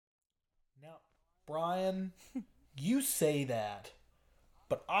Now, Brian, you say that,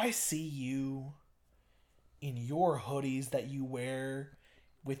 but I see you in your hoodies that you wear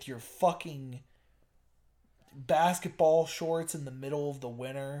with your fucking basketball shorts in the middle of the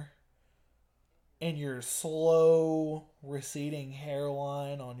winter and your slow receding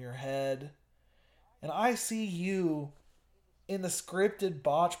hairline on your head. And I see you in the scripted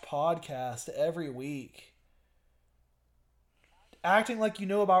botch podcast every week acting like you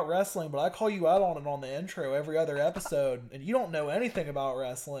know about wrestling, but I call you out on it on the intro every other episode, and you don't know anything about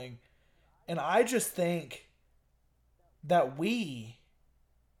wrestling. And I just think that we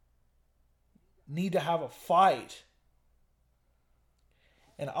need to have a fight.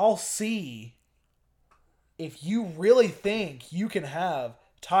 And I'll see if you really think you can have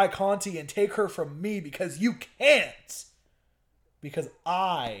Ty Conti and take her from me, because you can't. Because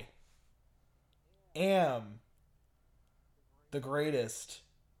I am the greatest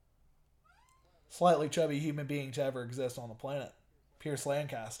slightly chubby human being to ever exist on the planet. Pierce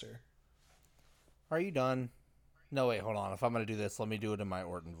Lancaster. Are you done? No, wait, hold on. If I'm going to do this, let me do it in my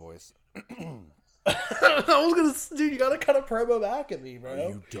Orton voice. I was going to... Dude, you got to cut a promo back at me, bro. Are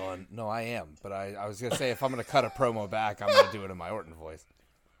you done? No, I am. But I was going to say, if I'm going to cut a promo back, I'm going to do it in my Orton voice.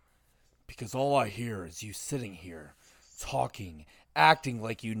 Because all I hear is you sitting here, talking, acting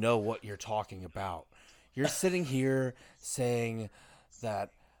like you know what you're talking about. You're sitting here saying that,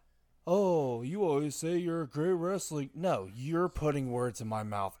 oh, you always say you're a great wrestler. No, you're putting words in my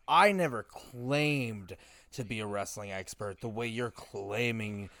mouth. I never claimed to be a wrestling expert the way you're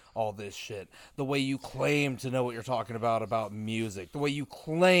claiming all this shit. The way you claim to know what you're talking about music. The way you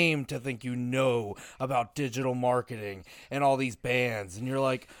claim to think you know about digital marketing and all these bands. And you're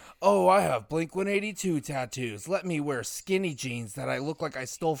like, oh, I have Blink-182 tattoos. Let me wear skinny jeans that I look like I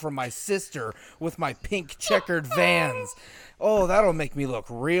stole from my sister with my pink checkered Vans. Oh, that'll make me look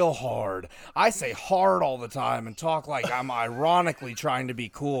real hard. I say hard all the time and talk like I'm ironically trying to be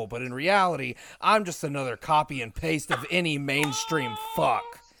cool, but in reality, I'm just another copy and paste of any mainstream fuck.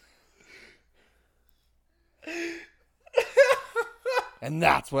 And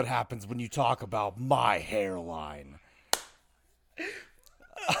that's what happens when you talk about my hairline.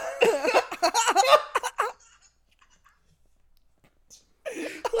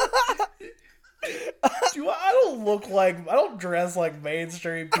 Dude, I don't dress like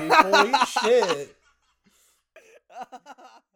mainstream people. Eat shit.